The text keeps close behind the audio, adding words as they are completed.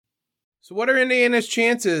So what are Indiana's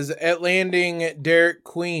chances at landing Derek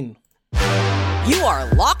Queen? You are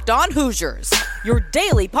Locked On Hoosiers, your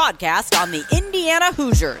daily podcast on the Indiana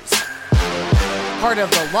Hoosiers. Part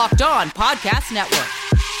of the Locked On Podcast Network,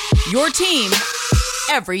 your team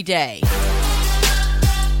every day.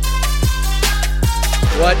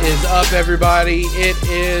 What is up, everybody? It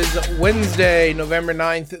is Wednesday, November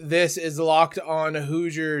 9th. This is Locked On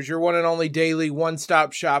Hoosiers, your one and only daily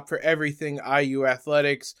one-stop shop for everything IU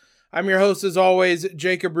athletics. I'm your host, as always,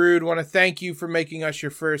 Jacob Rude. Want to thank you for making us your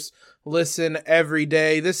first listen every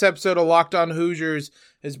day. This episode of Locked On Hoosiers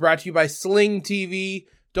is brought to you by Sling TV.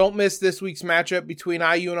 Don't miss this week's matchup between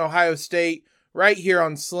IU and Ohio State right here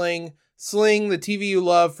on Sling. Sling, the TV you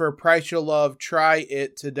love for a price you'll love. Try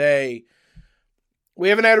it today. We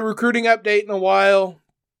haven't had a recruiting update in a while,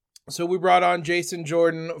 so we brought on Jason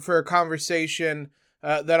Jordan for a conversation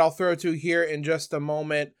that I'll throw to here in just a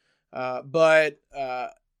moment. But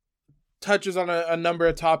touches on a number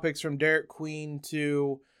of topics from Derek Queen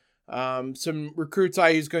to some recruits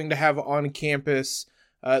IU is going to have on campus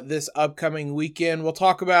this upcoming weekend. We'll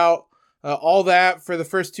talk about all that for the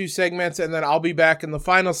first two segments, and then I'll be back in the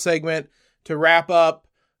final segment to wrap up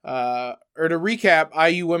or to recap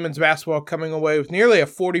IU women's basketball coming away with nearly a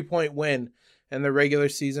 40-point win in the regular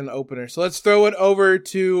season opener. So let's throw it over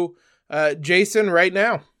to Jason right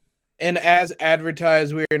now. And as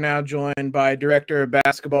advertised, we are now joined by Director of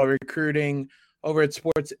Basketball Recruiting over at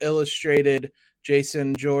Sports Illustrated,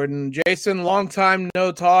 Jason Jordan. Jason, long time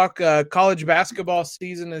no talk. College basketball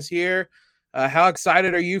season is here. How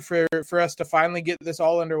excited are you for us to finally get this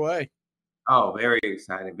all underway? Oh, very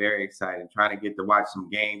excited, very excited. Trying to get to watch some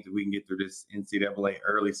games. If we can get through this NCAA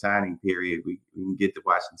early signing period, we can get to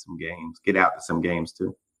watching some games, get out to some games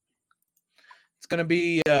too. It's going to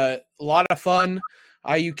be a lot of fun.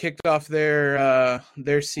 IU kicked off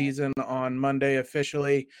their season on Monday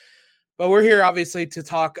officially, but we're here obviously to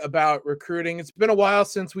talk about recruiting. It's been a while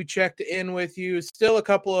since we checked in with you. Still a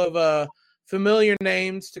couple of familiar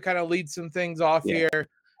names to kind of lead some things off here.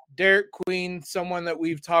 Derek Queen, someone that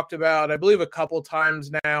we've talked about, I believe, a couple times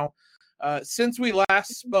now. Since we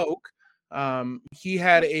last spoke, he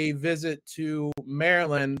had a visit to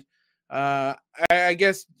Maryland. I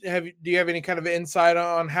guess, do you have any kind of insight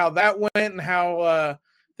on how that went and how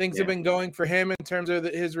things have been going for him in terms of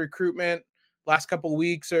his recruitment last couple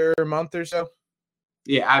weeks or a month or so?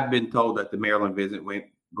 Yeah, I've been told that the Maryland visit went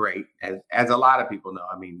great, as a lot of people know.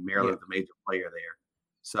 I mean, Maryland's a major player there.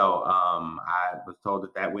 So I was told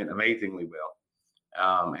that went amazingly well.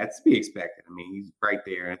 That's to be expected. I mean, he's right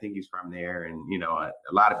there. I think he's from there. And, you know, a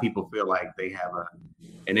lot of people feel like they have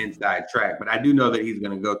an inside track. But I do know that he's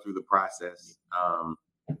going to go through the process.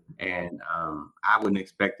 And I wouldn't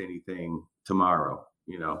expect anything tomorrow.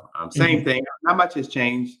 You know, same thing. Not much has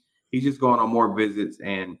changed. He's just going on more visits.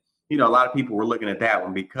 And, you know, a lot of people were looking at that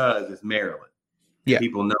one because it's Maryland. Yeah.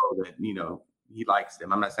 People know that, you know, he likes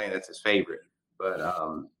them. I'm not saying that's his favorite. But,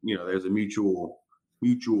 you know, there's a mutual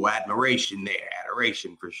admiration there,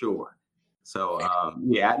 adoration for sure. So,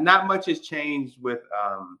 not much has changed with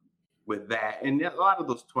that. And a lot of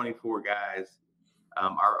those 24 guys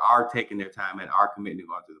are taking their time and are committing to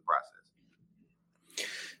going through the process.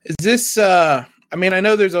 Is this, I mean, I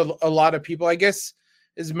know there's a lot of people, I guess,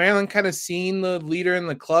 is Maryland kind of seeing the leader in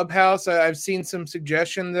the clubhouse? I've seen some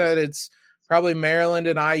suggestion that it's probably Maryland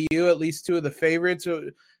and IU, at least two of the favorites. Have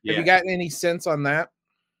you gotten any sense on that?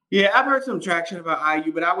 Yeah, I've heard some traction about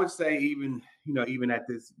IU, but I would say even at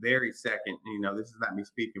this very second, you know, this is not me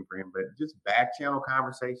speaking for him, but just back channel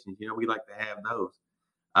conversations, you know, we like to have those.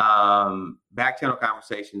 Back channel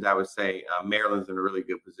conversations, I would say Maryland's in a really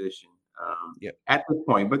good position at this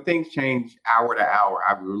point, but things change hour to hour.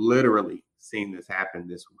 I've literally seen this happen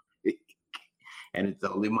this week, and it's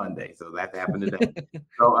only Monday, so that happened today.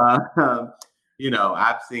 So, you know,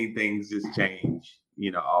 I've seen things just change, you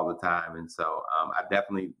know, all the time. And so I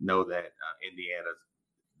definitely know that Indiana's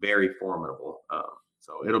very formidable.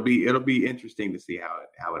 So it'll be interesting to see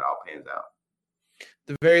how it all pans out. At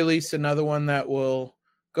the very least, another one that will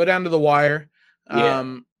go down to the wire.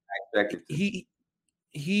 I expect it.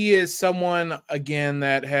 He is someone, again,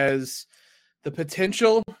 that has the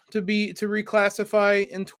potential to reclassify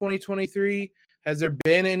in 2023. Has there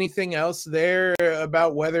been anything else there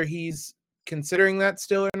about whether he's considering that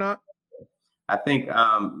still or not? I think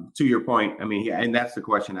to your point, I mean, and that's the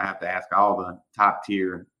question I have to ask all the top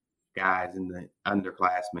tier guys in the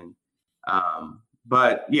underclassmen.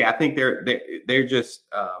 But yeah, I think they're just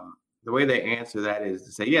the way they answer that is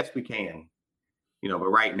to say, yes, we can, you know, but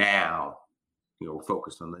right now, you know, we're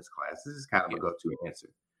focused on this class. This is kind of a go-to answer.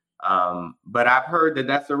 But I've heard that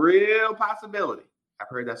that's a real possibility. I've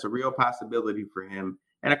heard that's a real possibility for him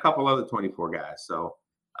and a couple other 24 guys. So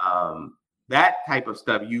that type of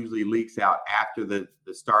stuff usually leaks out after the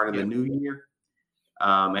start of the new year.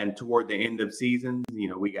 And toward the end of seasons,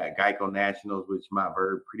 we got Geico Nationals, which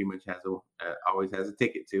Montverde pretty much always has a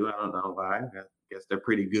ticket to. I don't know why. I guess they're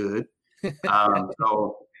pretty good.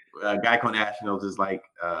 So Geico Nationals is like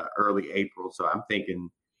early April. So I'm thinking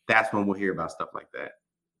that's when we'll hear about stuff like that.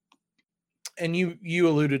 And you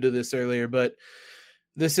alluded to this earlier, but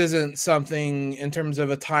this isn't something in terms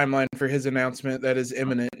of a timeline for his announcement that is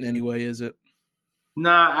imminent in any way, is it?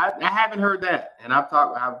 No, I haven't heard that, and I've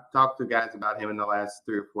talked to guys about him in the last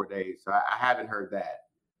 3 or 4 days, so I haven't heard that.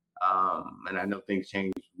 And I know things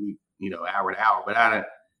change hour to hour, but I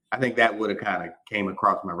think that would have kind of came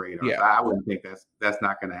across my radar. Yeah. So I wouldn't think that's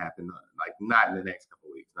not going to happen, like not in the next couple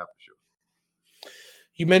of weeks, not for sure.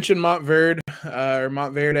 You mentioned Montverde.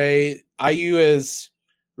 IU has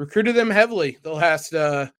recruited them heavily the last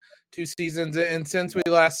 2 seasons, and since we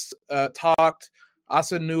last talked,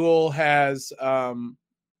 Asa Newell has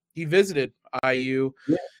he visited IU.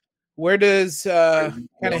 Yeah. Where does kind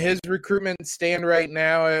of his recruitment stand right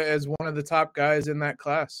now as one of the top guys in that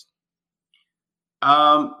class?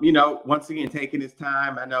 Once again, taking his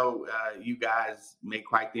time. I know you guys made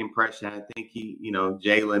quite the impression. I think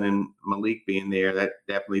Jalen and Malik being there, that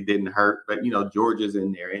definitely didn't hurt. But, Georgia's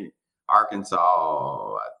in there, and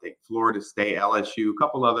Arkansas, I think Florida State, LSU, a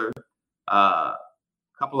couple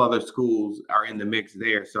other schools are in the mix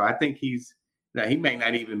there. So I think he may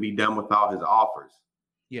not even be done with all his offers.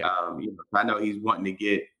 Yeah. I know he's one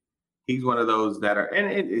of those that are,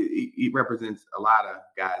 and he represents a lot of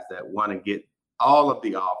guys that want to get all of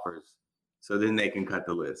the offers so then they can cut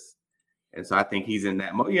the list. And so I think he's in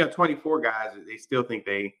that mode. 24 guys, they still think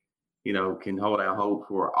they, can hold out hope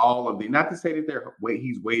for all of the, not to say that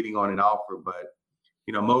he's waiting on an offer, but,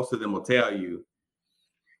 most of them will tell you,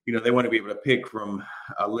 they want to be able to pick from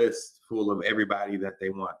a list full of everybody that they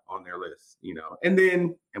want on their list,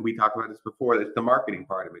 and we talked about this before, it's the marketing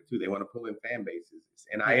part of it too. They want to pull in fan bases. It's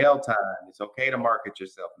NIL time. It's okay to market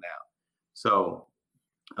yourself now. So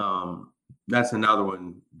that's another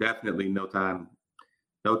one. Definitely no time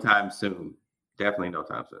soon. Definitely no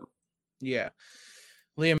time soon. Yeah.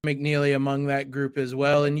 Liam McNeely among that group as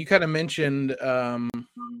well. And you kind of mentioned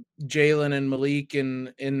Jalen and Malik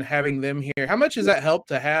in having them here. How much has that helped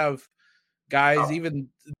to have guys even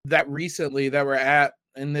that recently that were at,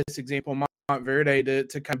 in this example, Montverde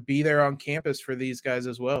to kind of be there on campus for these guys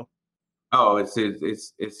as well? Oh, it's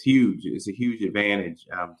huge. It's a huge advantage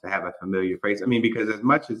to have a familiar face. I mean, because as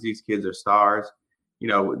much as these kids are stars,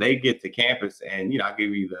 they get to campus and, I'll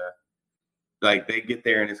give you they get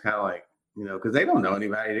there and it's kind of like, because they don't know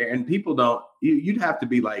anybody there, and people don't. You'd have to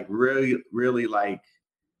be like really, really like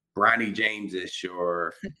Bronny James-ish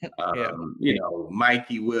or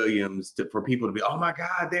Mikey Williams for people to be, oh my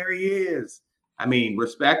God, there he is. I mean,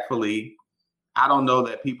 respectfully, I don't know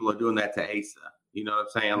that people are doing that to Asa. You know what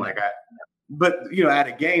I'm saying? But at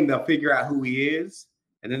a game they'll figure out who he is,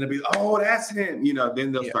 and then they'll be, oh, that's him.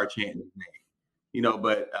 Then they'll start chanting his name.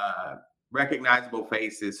 But recognizable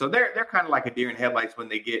faces. So they're kind of like a deer in headlights when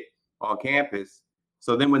they get on campus.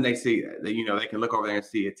 So then when they see, they can look over there and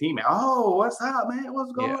see a teammate. Oh, what's up, man?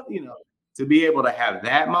 What's going on? To be able to have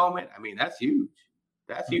that moment, I mean, that's huge.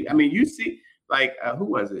 That's huge. I mean, you see, who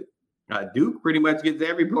was it? Duke pretty much gets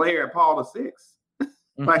every player at Paul VI.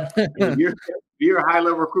 If you're a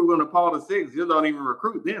high-level recruit on the Paul VI, you don't even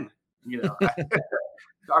recruit them.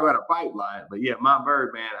 Talk about a pipeline. But yeah,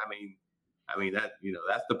 Montverde, man, I mean that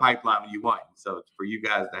that's the pipeline you want. So for you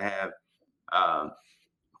guys to have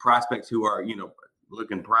prospects who are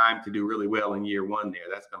looking primed to do really well in year one there,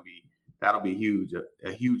 that'll be huge,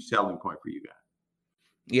 a huge selling point for you guys.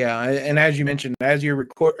 Yeah, and as you mentioned, as we're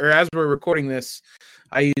recording this,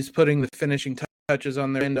 IU's putting the finishing touches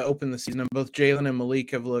on their end to open the season. Both Jalen and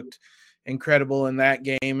Malik have looked incredible in that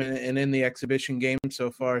game and in the exhibition game so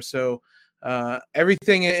far. So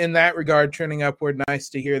everything in that regard trending upward. Nice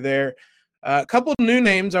to hear there. A couple of new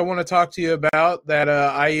names I want to talk to you about that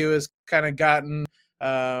IU has kind of gotten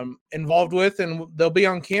involved with, and they'll be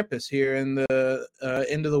on campus here in the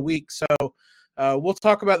end of the week. So we'll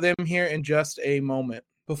talk about them here in just a moment.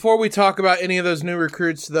 Before we talk about any of those new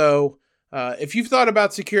recruits, though, if you've thought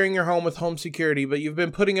about securing your home with home security, but you've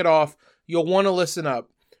been putting it off, you'll want to listen up.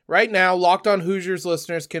 Right now, Locked On Hoosiers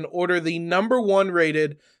listeners can order the #1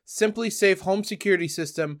 rated Simply Safe home security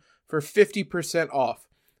system for 50% off.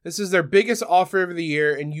 This is their biggest offer of the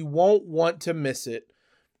year, and you won't want to miss it.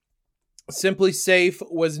 Simply Safe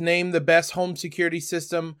was named the best home security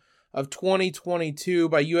system of 2022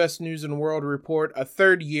 by U.S. News & World Report, a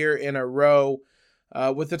third year in a row.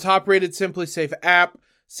 With the top-rated Simply Safe app,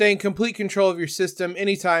 Stay in complete control of your system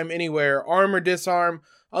anytime, anywhere. Arm or disarm,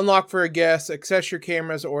 unlock for a guest, access your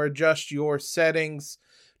cameras, or adjust your settings.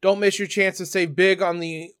 Don't miss your chance to save big on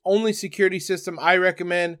the only security system I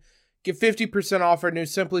recommend. Get 50% off our new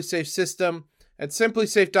SimpliSafe system at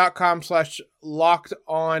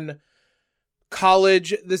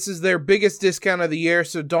simplysafe.com/lockedoncollege. This is their biggest discount of the year,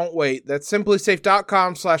 so don't wait. That's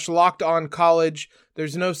simplysafe.com/lockedoncollege.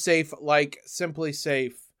 There's no safe like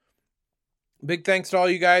SimpliSafe. Big thanks to all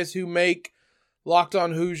you guys who make Locked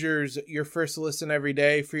On Hoosiers your first listen every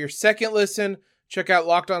day. For your second listen, check out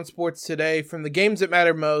Locked On Sports Today. From the games that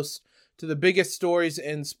matter most to the biggest stories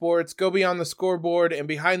in sports, go beyond the scoreboard and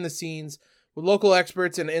behind the scenes with local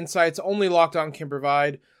experts and insights only Locked On can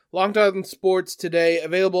provide. Locked On Sports Today,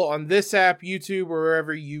 available on this app, YouTube, or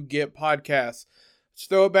wherever you get podcasts. Let's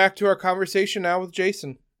throw it back to our conversation now with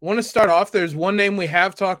Jason. I want to start off. There's one name we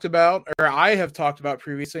have talked about, or I have talked about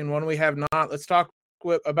previously, and one we have not. Let's talk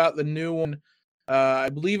about the new one. I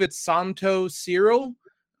believe it's Santo Cyril.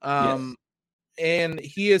 Yes. And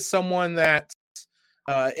he is someone that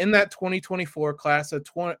in that 2024 class, a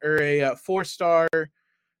 4-star,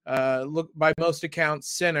 look by most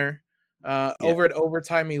accounts, center over at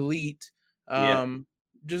Overtime Elite.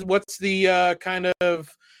 Just what's the kind of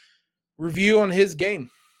review on his game?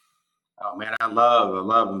 Oh man, I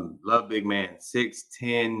love him. Love big man.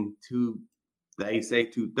 6'10", they say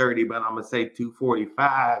 230, but I'm gonna say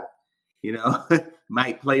 245. You know,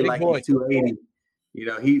 might play Big like boy. he's 280. You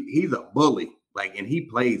know, he's a bully. Like, and he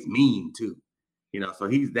plays mean too. You know, so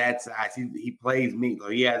he's that size. He plays mean.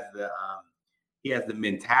 So he has the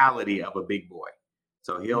mentality of a big boy.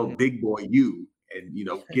 So he'll big boy you and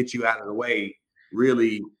get you out of the way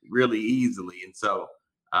really, really easily. And so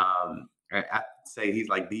I say he's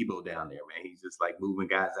like Debo down there, man. He's just like moving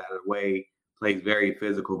guys out of the way, plays very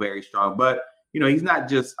physical, very strong. But, he's not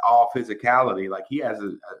just all physicality. Like, he has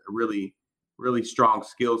a really, really strong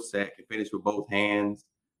skill set, can finish with both hands,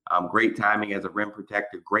 great timing as a rim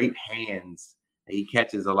protector, great hands. He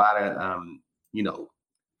catches a lot of,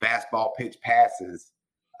 fastball pitch passes.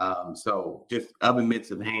 So just oven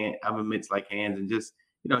mitts like hands. And just,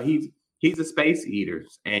 he's a space eater.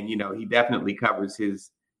 And, he definitely covers his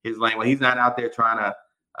lane. Well, he's not out there trying to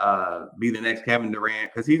be the next Kevin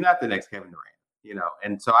Durant, because he's not the next Kevin Durant,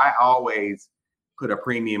 And so I always put a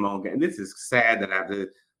premium on, and this is sad that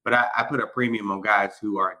but I put a premium on guys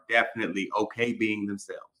who are definitely okay being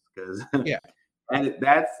themselves, because and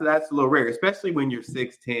that's a little rare, especially when you're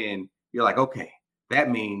 6'10". You're like, okay, that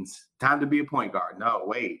means time to be a point guard. No,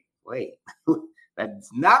 wait.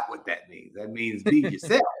 That's not what that means. That means be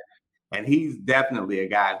yourself. And he's definitely a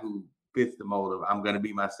guy who fits the mold of I'm going to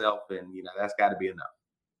be myself, and that's got to be enough.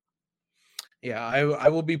 Yeah, I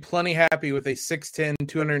will be plenty happy with a 6'10",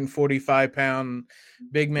 245-pound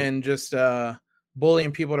big man just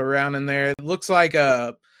bullying people around in there. It looks like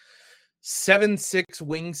a 7'6"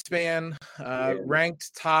 wingspan,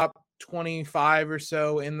 ranked top 25 or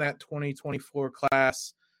so in that 2024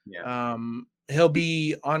 class. Yeah. He'll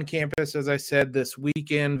be on campus, as I said, this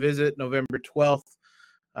weekend, visit November 12th.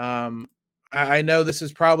 I know this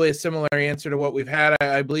is probably a similar answer to what we've had.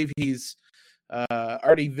 I believe he's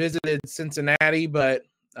already visited Cincinnati, but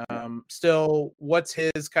still, what's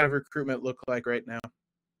his kind of recruitment look like right now?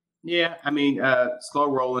 Yeah, I mean, slow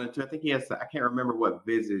rolling into. I think he has. I can't remember what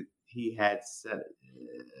visit he had set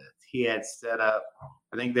up.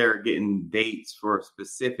 I think they're getting dates for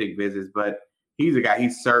specific visits, but he's a guy.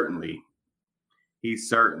 He's certainly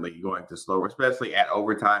going to slow, especially at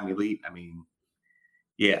Overtime Elite. I mean,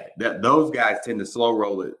 yeah, those guys tend to slow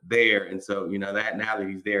roll it there, and so that now that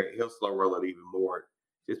he's there, he'll slow roll it even more,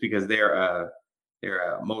 just because they're a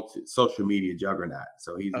social media juggernaut.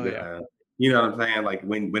 So he's you know what I'm saying? Like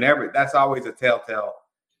whenever, that's always a telltale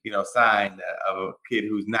sign of a kid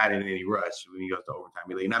who's not in any rush when he goes to Overtime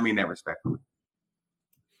Elite. And I mean that respectfully.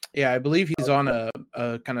 Yeah, I believe he's on a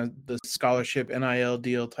kind of the scholarship NIL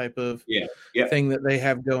deal type of thing that they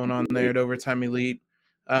have going on there at Overtime Elite.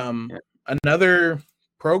 Another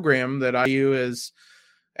program that IU has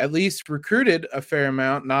at least recruited a fair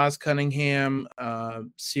amount, Nas Cunningham,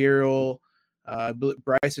 Cyril,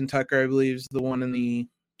 Bryson Tucker, I believe, is the one in the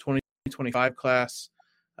 2025 class.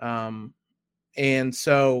 And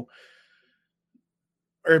so,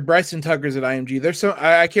 or Bryson Tucker's at IMG. There's some,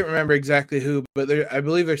 I can't remember exactly who, but I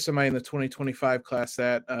believe there's somebody in the 2025 class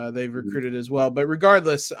that they've recruited as well. But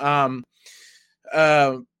regardless, a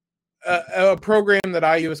program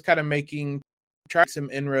that IU is kind of trying some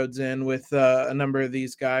inroads in with a number of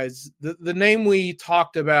these guys. The name we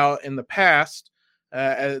talked about in the past,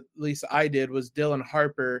 at least I did, was Dylan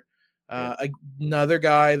Harper, another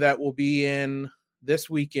guy that will be in this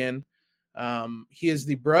weekend. He is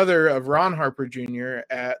the brother of Ron Harper Jr.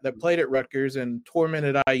 That played at Rutgers and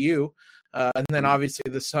tormented IU. And then obviously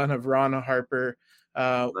the son of Ron Harper,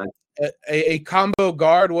 a combo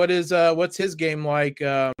guard. What's his game like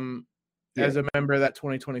as a member of that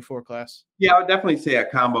 2024 class? Yeah, I would definitely say a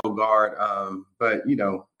combo guard. But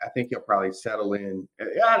I think he'll probably settle in.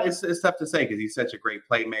 Yeah, it's tough to say because he's such a great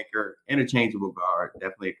playmaker, interchangeable guard,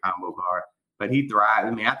 definitely a combo guard. But he thrives.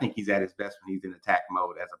 I mean, I think he's at his best when he's in attack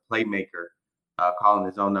mode as a playmaker, calling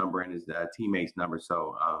his own number and his teammates' number.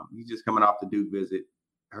 So he's just coming off the Duke visit.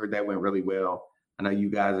 I heard that went really well. I know you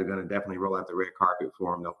guys are going to definitely roll out the red carpet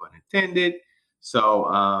for him, no pun intended. So,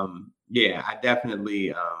 yeah, I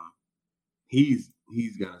definitely he's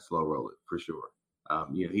going to slow roll it for sure.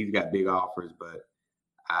 He's got big offers, but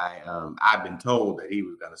I've been told that he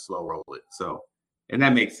was going to slow roll it. So, and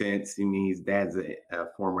that makes sense. I mean, his dad's a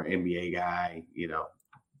former NBA guy.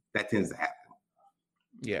 That tends to happen.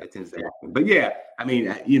 Yeah, it tends to happen. But yeah, I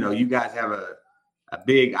mean, you guys have a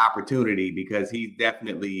big opportunity because he's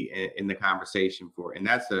definitely in the conversation for, and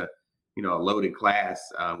that's a loaded class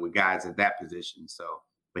with guys at that position. So,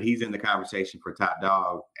 but he's in the conversation for top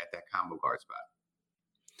dog at that combo guard spot.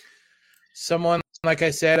 Someone, like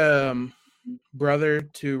I said, brother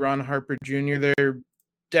to Ron Harper Jr. They're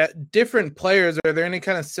different players. Are there any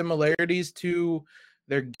kind of similarities to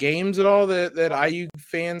their games at all that IU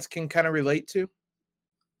fans can kind of relate to?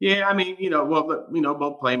 Yeah, I mean,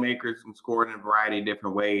 both playmakers and scored in a variety of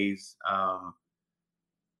different ways.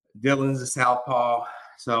 Dylan's a southpaw,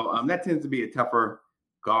 so that tends to be a tougher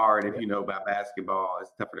guard. If you know about basketball,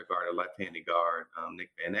 it's tougher to guard a left-handed guard. Nick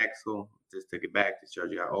Van Exel just took it back to show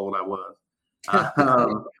you how old I was.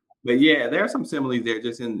 But yeah, there are some similarities there,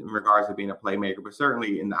 just in regards to being a playmaker, but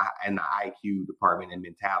certainly in the IQ department and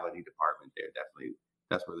mentality department, there definitely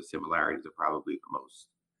that's where the similarities are probably the most,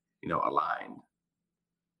 aligned.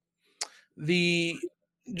 I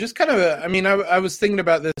was thinking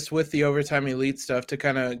about this with the Overtime Elite stuff to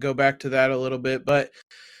kind of go back to that a little bit, but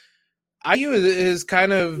IU has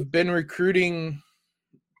kind of been recruiting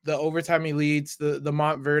the Overtime Elites, the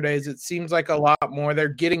Montverdes. It seems like a lot more. They're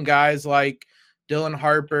getting guys like Dylan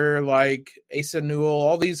Harper, like Asa Newell,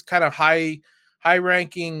 all these kind of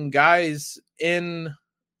high-ranking guys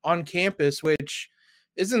on campus, which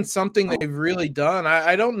isn't something they've really done.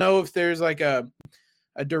 I don't know if there's like a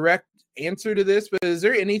direct answer to this, but is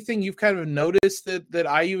there anything you've kind of noticed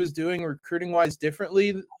that IU is doing recruiting wise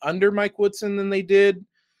differently under Mike Woodson than they did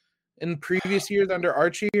in previous years under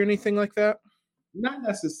Archie or anything like that? Not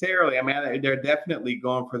necessarily. I mean, they're definitely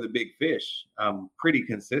going for the big fish pretty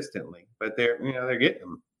consistently, but they're getting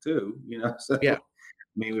them too, so yeah. I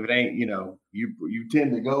mean, if it ain't, you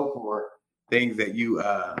tend to go for things that you've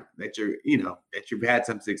had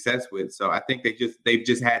some success with. So I think they've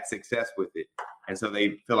just had success with it. And so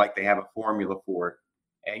they feel like they have a formula for it.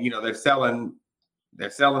 And, they're selling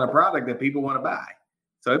a product that people want to buy.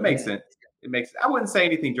 So it makes sense. I wouldn't say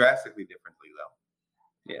anything drastically differently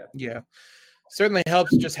though. Yeah. Yeah. Certainly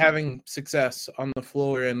helps just having success on the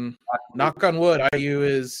floor, and knock on wood, IU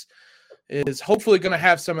is hopefully going to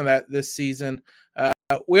have some of that this season.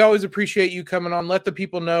 We always appreciate you coming on. Let the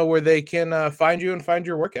people know where they can find you and find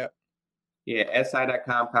your work at. Yeah,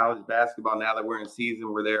 SI.com, college basketball. Now that we're in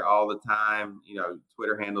season, we're there all the time.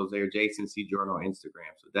 Twitter handles there, Jason C. Jordan on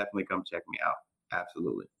Instagram. So definitely come check me out.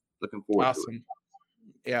 Absolutely. Looking forward to it.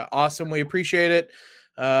 Yeah, awesome. We appreciate it.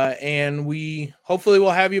 And we hopefully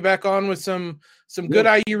will have you back on with some good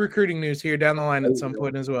IU recruiting news here down the line at some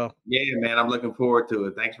point as well. Yeah, man, I'm looking forward to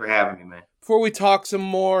it. Thanks for having me, man. Before we talk some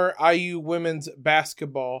more IU women's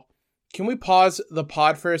basketball, can we pause the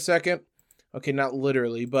pod for a second? Okay, not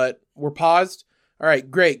literally, but we're paused. All right,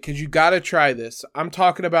 great, because you got to try this. I'm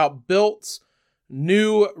talking about Built's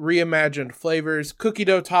new reimagined flavors, cookie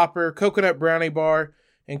dough topper, coconut brownie bar,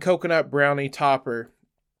 and coconut brownie topper.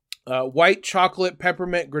 White chocolate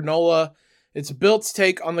peppermint granola. It's Built's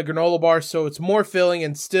take on the granola bar, so it's more filling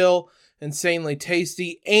and still insanely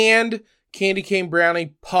tasty. And candy cane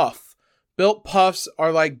brownie puff. Built puffs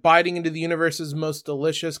are like biting into the universe's most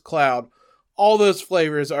delicious cloud. All those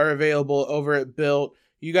flavors are available over at Built.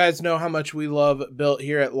 You guys know how much we love Built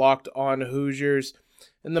here at Locked On Hoosiers.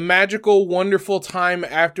 In the magical, wonderful time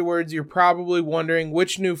afterwards, you're probably wondering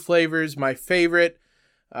which new flavor is my favorite.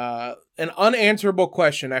 An unanswerable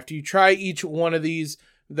question. After you try each one of these,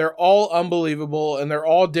 they're all unbelievable and they're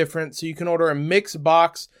all different. So you can order a mixed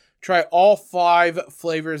box, try all 5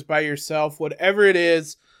 flavors by yourself. Whatever it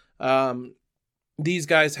is, these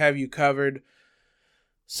guys have you covered.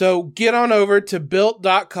 So get on over to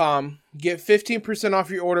Built.com. Get 15%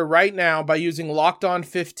 off your order right now by using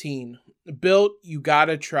LockedOn15. Built, you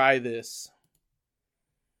gotta try this.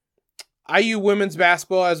 IU women's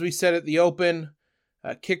basketball, as we said at the open,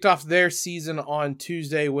 kicked off their season on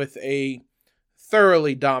Tuesday with a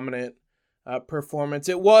thoroughly dominant performance.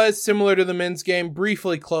 It was similar to the men's game,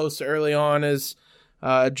 briefly close early on, as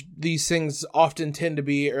these things often tend to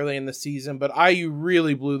be early in the season, but IU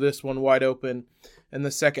really blew this one wide open in the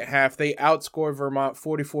second half. They outscored Vermont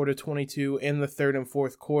 44-22 in the third and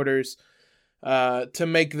fourth quarters to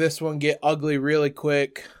make this one get ugly really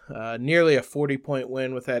quick. Nearly a 40-point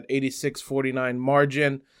win with that 86-49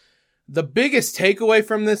 margin. The biggest takeaway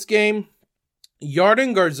from this game,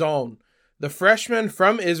 Yarden Garzon, the freshman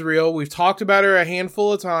from Israel. We've talked about her a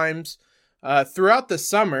handful of times throughout the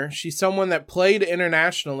summer. She's someone that played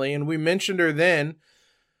internationally, and we mentioned her then.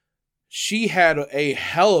 She had a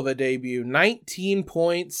hell of a debut. 19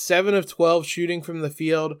 points, 7 of 12 shooting from the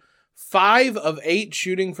field, 5 of 8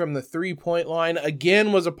 shooting from the three-point line.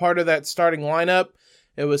 Again, was a part of that starting lineup.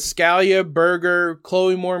 It was Scalia, Berger,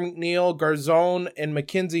 Chloe Moore-McNeil, Garzon, and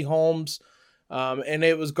Mackenzie Holmes. And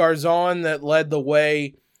it was Garzon that led the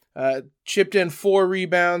way. Chipped in 4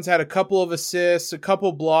 rebounds, had a couple of assists, a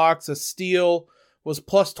couple blocks, a steal, was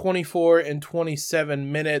plus 24 in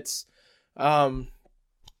 27 minutes.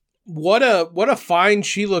 What a find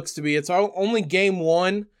she looks to be. It's only game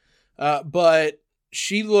 1, but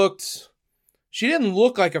she didn't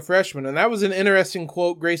look like a freshman. And that was an interesting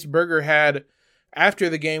quote Grace Berger had after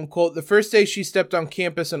the game. Quote, "The first day she stepped on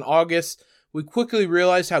campus in August, we quickly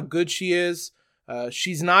realized how good she is.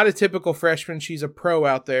 She's not a typical freshman. She's a pro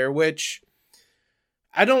out there," which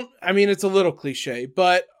it's a little cliche,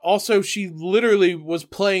 but also she literally was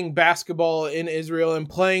playing basketball in Israel and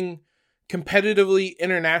playing competitively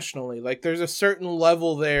internationally. Like, there's a certain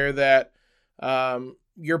level there that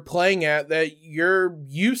you're playing at that you're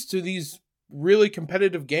used to these really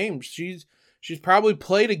competitive games. She's probably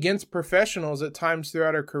played against professionals at times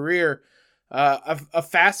throughout her career. A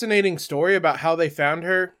fascinating story about how they found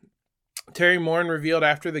her. Terry Morin revealed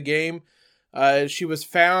after the game, she was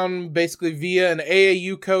found basically via an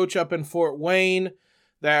AAU coach up in Fort Wayne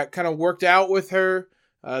that kind of worked out with her.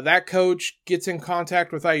 That coach gets in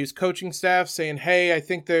contact with IU's coaching staff saying, "Hey, I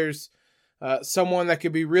think there's someone that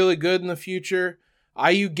could be really good in the future."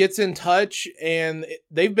 IU gets in touch, and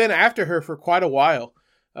they've been after her for quite a while,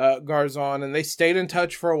 Garzon, and they stayed in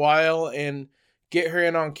touch for a while and get her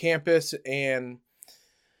in on campus. And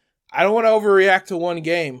I don't want to overreact to one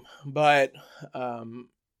game, but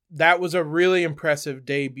that was a really impressive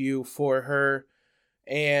debut for her,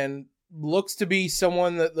 and looks to be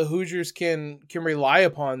someone that the Hoosiers can rely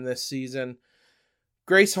upon this season.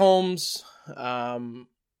 Grace Holmes, I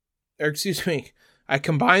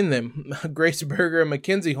combined them. Grace Berger and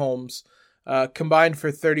Mackenzie Holmes combined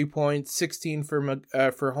for 30 points, 16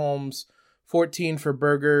 for Holmes, 14 for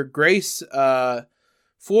Berger. Grace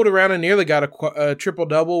fooled around and nearly got a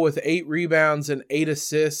triple-double with 8 rebounds and 8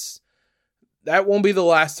 assists. That won't be the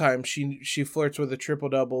last time she flirts with a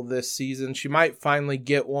triple-double this season. She might finally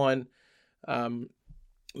get one.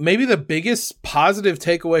 Maybe the biggest positive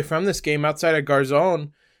takeaway from this game outside of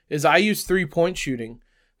Garzon is IU's three-point shooting.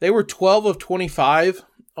 They were 12 of 25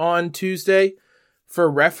 on Tuesday. For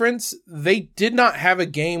reference, they did not have a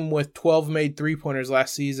game with 12 made three-pointers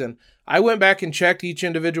last season. I went back and checked each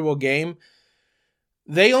individual game.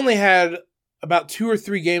 They only had about 2 or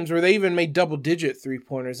 3 games where they even made double-digit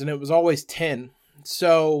three-pointers, and it was always 10.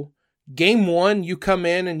 So game 1, you come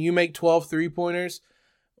in and you make 12 three-pointers.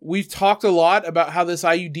 We've talked a lot about how this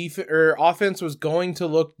IU offense was going to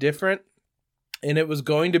look different, and it was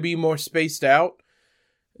going to be more spaced out.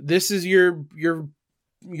 This is your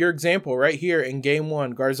example right here in game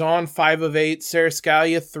 1. Garzon, 5 of 8. Sarah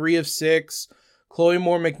Scalia, 3 of 6. Chloe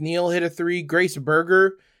Moore-McNeil hit a 3. Grace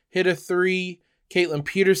Berger hit a 3. Caitlin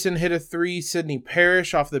Peterson hit a 3. Sydney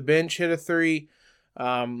Parrish off the bench hit a 3.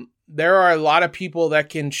 There are a lot of people that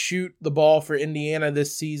can shoot the ball for Indiana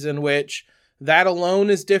this season, which that alone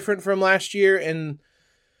is different from last year, and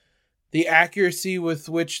the accuracy with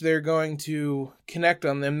which they're going to connect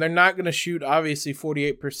on them. They're not going to shoot, obviously,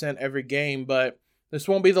 48% every game, but this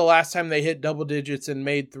won't be the last time they hit double digits and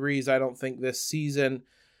made threes, I don't think, this season.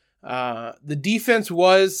 The defense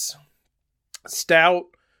was stout.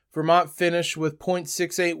 Vermont finished with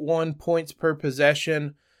 .681 points per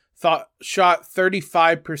possession. Shot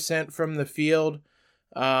 35% from the field.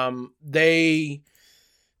 They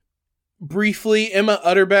briefly, Emma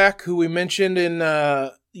Utterback, who we mentioned in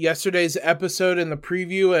yesterday's episode in the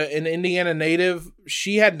preview, an Indiana native,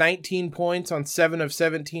 she had 19 points on 7 of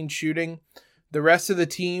 17 shooting. The rest of the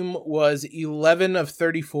team was 11 of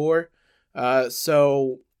 34.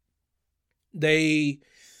 So they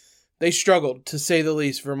struggled, to say the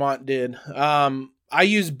least. Vermont did. I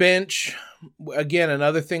use bench. Again,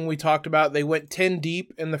 another thing we talked about. They went 10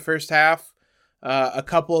 deep in the first half. A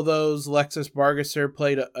couple of those, Lexus Bargesser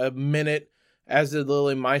played a minute, as did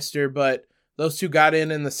Lily Meister, but those two got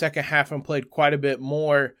in the second half and played quite a bit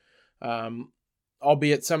more,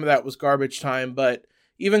 albeit some of that was garbage time. But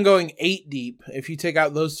even going 8 deep, if you take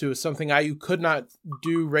out those two, is something IU could not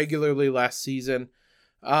do regularly last season.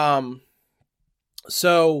 So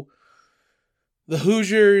the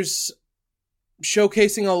Hoosiers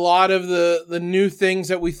showcasing a lot of the new things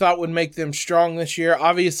that we thought would make them strong this year.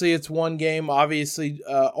 Obviously, it's one game,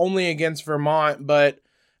 only against Vermont, but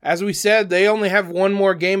as we said, they only have one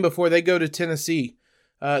more game before they go to Tennessee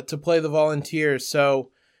to play the Volunteers. So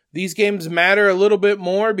these games matter a little bit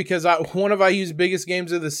more because one of IU's biggest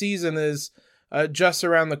games of the season is just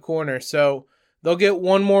around the corner. So they'll get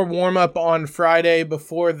one more warm-up on Friday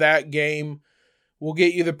before that game. We'll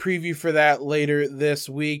get you the preview for that later this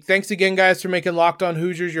week. Thanks again, guys, for making Locked On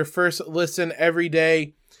Hoosiers your first listen every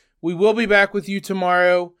day. We will be back with you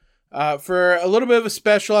tomorrow for a little bit of a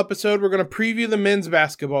special episode. We're going to preview the men's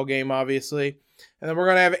basketball game, obviously. And then we're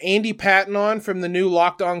going to have Andy Patton on from the new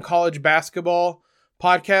Locked On College Basketball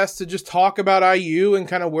podcast to just talk about IU and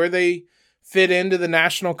kind of where they fit into the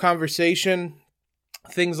national conversation,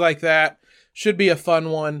 things like that. Should be a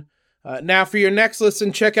fun one. Now, for your next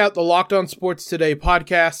listen, check out the Locked On Sports Today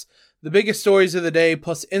podcast, the biggest stories of the day,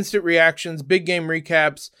 plus instant reactions, big game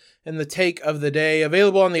recaps, and the take of the day.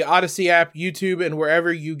 Available on the Odyssey app, YouTube, and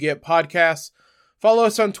wherever you get podcasts. Follow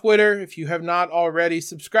us on Twitter if you have not already.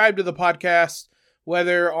 Subscribe to the podcast,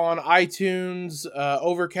 whether on iTunes,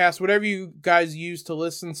 Overcast, whatever you guys use to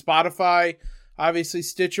listen, Spotify, obviously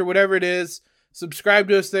Stitcher, whatever it is. Subscribe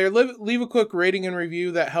to us there. Leave a quick rating and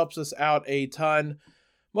review. That helps us out a ton.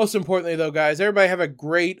 Most importantly, though, guys, everybody have a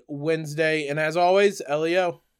great Wednesday. And as always, LEO.